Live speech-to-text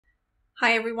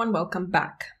Hi everyone, welcome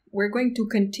back. We're going to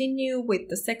continue with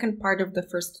the second part of the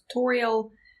first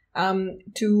tutorial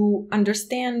to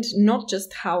understand not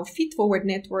just how feed-forward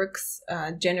networks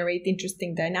generate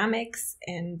interesting dynamics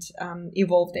and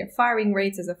evolve their firing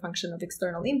rates as a function of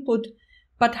external input,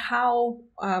 but how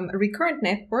recurrent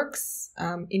networks,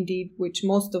 indeed, which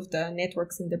most of the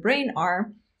networks in the brain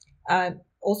are,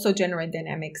 also generate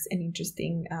dynamics and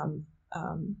interesting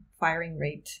firing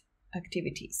rate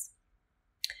activities.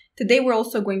 Today, we're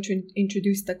also going to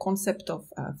introduce the concept of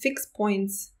fixed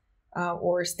points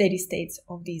or steady states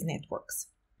of these networks.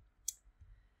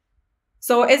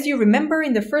 So as you remember,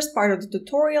 in the first part of the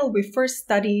tutorial, we first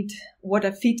studied what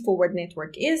a feed-forward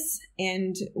network is,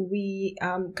 and we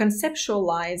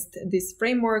conceptualized this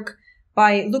framework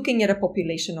by looking at a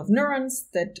population of neurons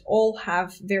that all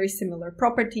have very similar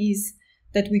properties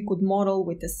that we could model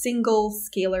with a single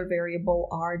scalar variable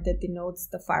R that denotes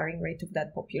the firing rate of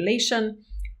that population,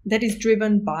 that is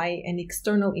driven by an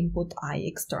external input I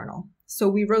external. So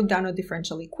we wrote down a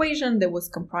differential equation that was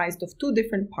comprised of two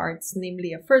different parts,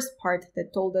 namely a first part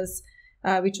that told us,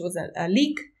 which was a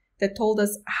leak, that told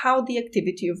us how the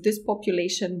activity of this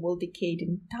population will decay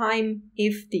in time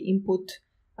if the input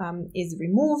is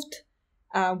removed.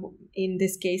 In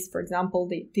this case, for example,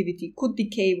 the activity could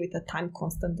decay with a time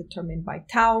constant determined by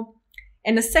tau.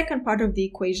 And a second part of the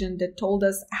equation that told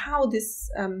us how this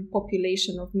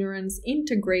population of neurons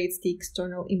integrates the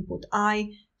external input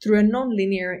I through a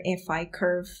nonlinear Fi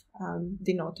curve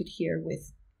denoted here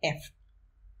with F.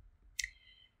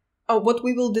 What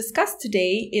we will discuss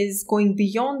today is going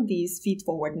beyond these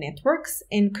feed-forward networks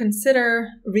and consider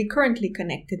recurrently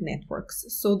connected networks.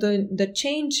 So the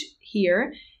change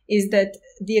here is that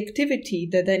the activity,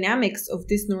 the dynamics of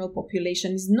this neural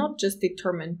population is not just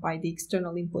determined by the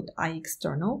external input I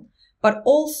external, but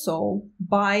also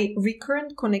by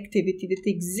recurrent connectivity that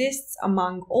exists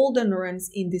among all the neurons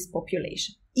in this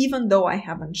population. Even though I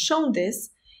haven't shown this,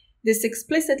 this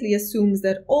explicitly assumes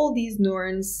that all these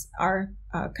neurons are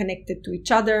connected to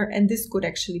each other, and this could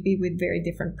actually be with very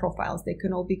different profiles. They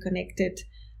can all be connected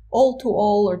all to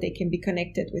all, or they can be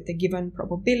connected with a given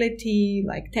probability,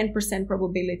 like 10%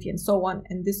 probability and so on.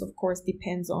 And this, of course,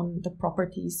 depends on the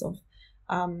properties of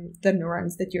the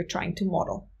neurons that you're trying to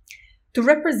model. To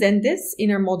represent this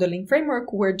in our modeling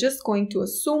framework, we're just going to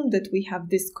assume that we have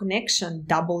this connection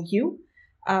W,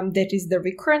 that is the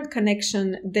recurrent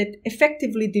connection that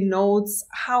effectively denotes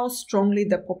how strongly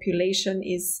the population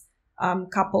is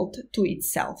coupled to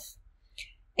itself.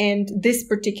 And this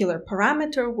particular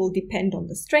parameter will depend on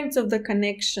the strength of the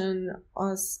connection,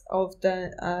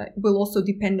 will also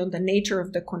depend on the nature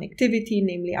of the connectivity,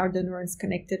 namely are the neurons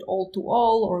connected all to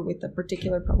all or with a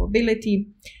particular probability,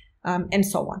 and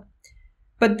so on.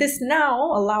 But this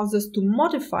now allows us to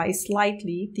modify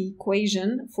slightly the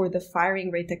equation for the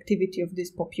firing rate activity of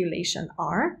this population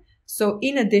R. So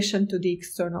in addition to the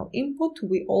external input,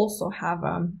 we also have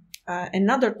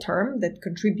another term that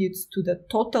contributes to the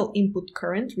total input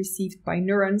current received by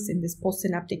neurons in this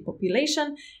postsynaptic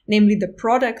population, namely the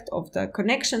product of the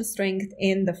connection strength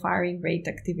and the firing rate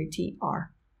activity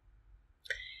R.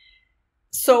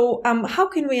 So how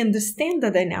can we understand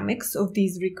the dynamics of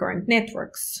these recurrent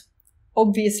networks?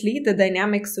 Obviously, the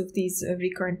dynamics of these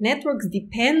recurrent networks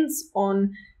depends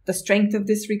on the strength of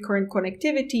this recurrent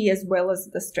connectivity as well as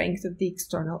the strength of the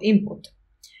external input.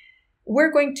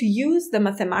 We're going to use the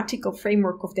mathematical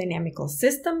framework of dynamical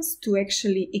systems to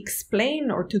actually explain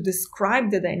or to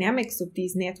describe the dynamics of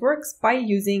these networks by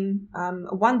using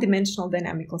one-dimensional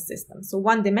dynamical systems. So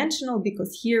one-dimensional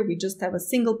because here we just have a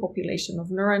single population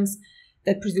of neurons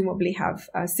that presumably have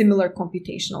similar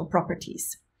computational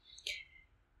properties.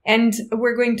 And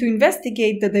we're going to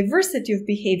investigate the diversity of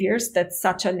behaviors that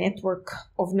such a network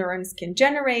of neurons can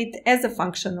generate as a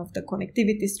function of the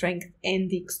connectivity strength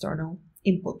and the external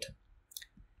input.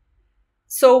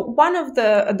 So one of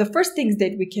the first things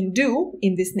that we can do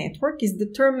in this network is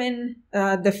determine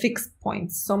the fixed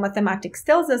points. So mathematics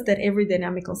tells us that every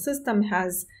dynamical system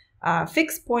has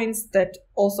fixed points that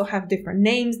also have different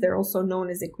names. They're also known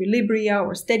as equilibria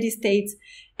or steady states.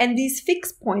 And these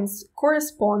fixed points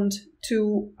correspond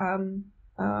to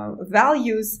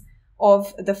values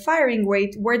of the firing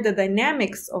rate where the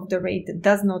dynamics of the rate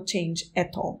does not change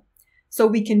at all. So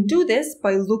we can do this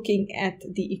by looking at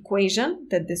the equation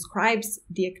that describes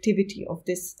the activity of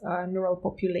this neural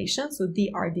population, so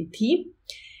dRdt.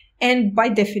 And by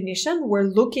definition, we're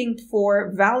looking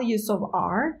for values of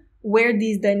R where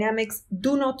these dynamics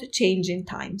do not change in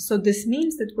time. So this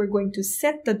means that we're going to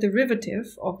set the derivative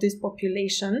of this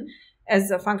population as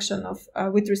a function of,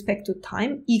 with respect to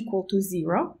time, equal to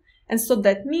 0. And so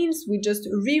that means we just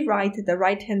rewrite the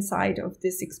right-hand side of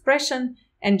this expression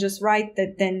and just write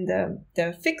that then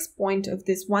the fixed point of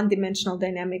this one-dimensional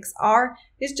dynamics R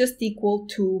is just equal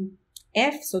to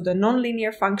F, so the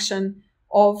nonlinear function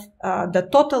of the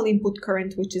total input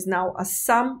current, which is now a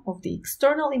sum of the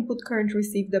external input current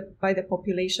received by the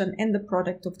population and the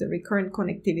product of the recurrent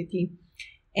connectivity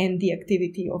and the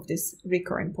activity of this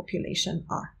recurrent population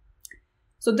R.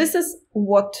 So this is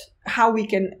how we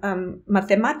can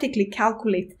mathematically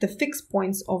calculate the fixed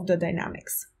points of the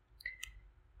dynamics.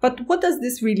 But what does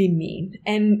this really mean?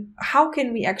 And how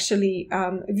can we actually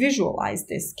visualize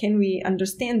this? Can we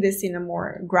understand this in a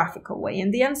more graphical way?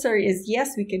 And the answer is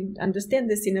yes, we can understand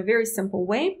this in a very simple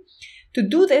way. To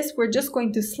do this, we're just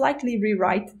going to slightly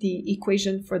rewrite the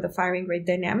equation for the firing rate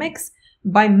dynamics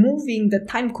by moving the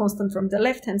time constant from the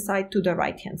left-hand side to the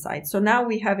right-hand side. So now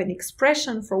we have an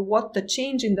expression for what the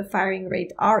change in the firing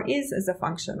rate R is as a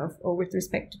function of, or with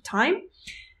respect to time.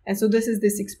 And so this is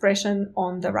this expression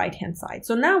on the right-hand side.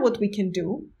 So now what we can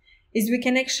do is we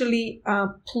can actually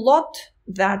plot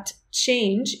that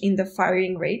change in the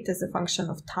firing rate as a function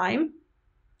of time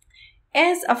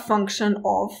as a function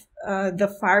of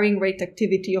the firing rate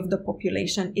activity of the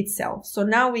population itself. So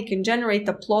now we can generate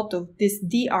a plot of this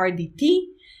dr dt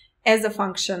as a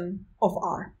function of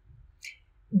R.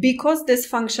 Because this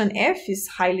function f is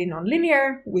highly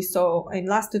nonlinear, we saw in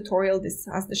last tutorial this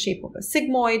has the shape of a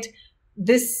sigmoid.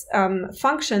 This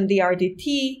function dr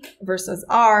dt versus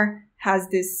R has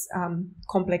this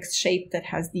complex shape that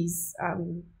has these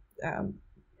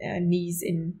knees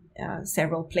in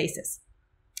several places.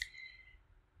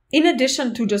 In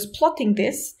addition to just plotting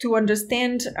this, to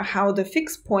understand how the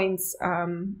fixed points,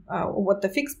 what the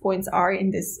fixed points are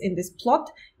in this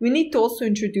plot, we need to also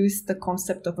introduce the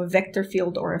concept of a vector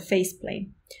field or a phase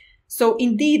plane. So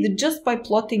indeed, just by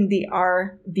plotting the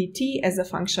r dt as a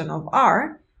function of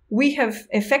R, we have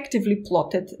effectively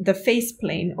plotted the phase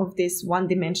plane of this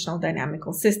one-dimensional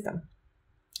dynamical system.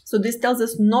 So this tells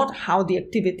us not how the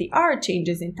activity R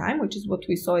changes in time, which is what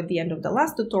we saw at the end of the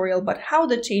last tutorial, but how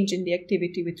the change in the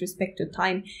activity with respect to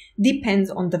time depends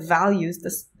on the values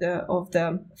of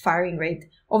the firing rate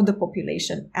of the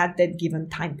population at that given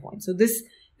time point. So this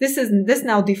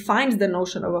now defines the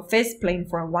notion of a phase plane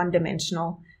for a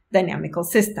one-dimensional dynamical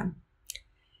system.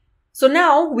 So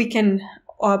now we can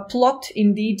plot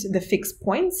indeed the fixed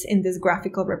points in this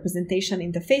graphical representation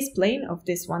in the phase plane of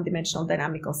this one-dimensional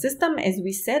dynamical system. As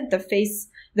we said,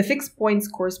 the fixed points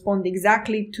correspond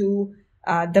exactly to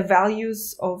the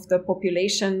values of the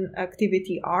population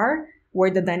activity R, where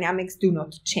the dynamics do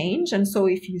not change. And so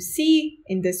if you see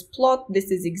in this plot, this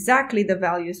is exactly the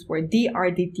values where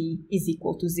dr dt is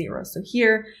equal to 0. So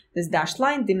here, this dashed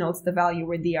line denotes the value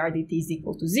where dr dt is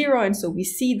equal to 0. And so we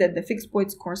see that the fixed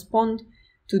points correspond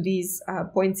to these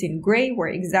points in gray, where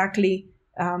exactly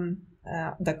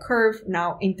the curve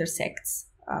now intersects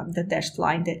the dashed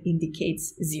line that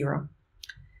indicates 0.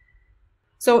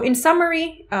 So in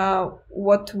summary,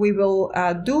 what we will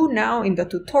do now in the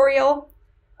tutorial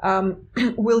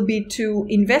will be to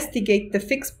investigate the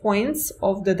fixed points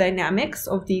of the dynamics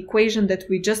of the equation that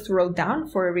we just wrote down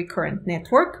for a recurrent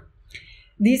network.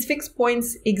 These fixed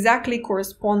points exactly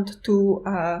correspond to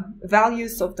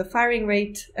values of the firing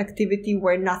rate activity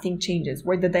where nothing changes,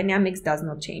 where the dynamics does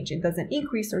not change. It doesn't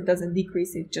increase or doesn't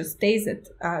decrease, it just stays at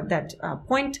that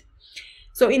point.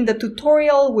 So in the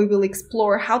tutorial, we will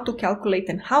explore how to calculate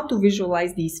and how to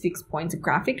visualize these fixed points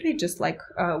graphically, just like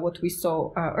what we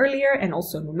saw earlier, and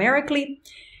also numerically.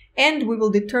 And we will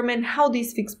determine how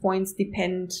these fixed points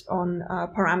depend on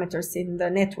parameters in the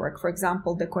network. For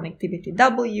example, the connectivity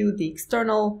W, the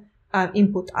external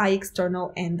input I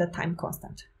external, and the time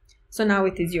constant. So now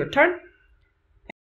it is your turn.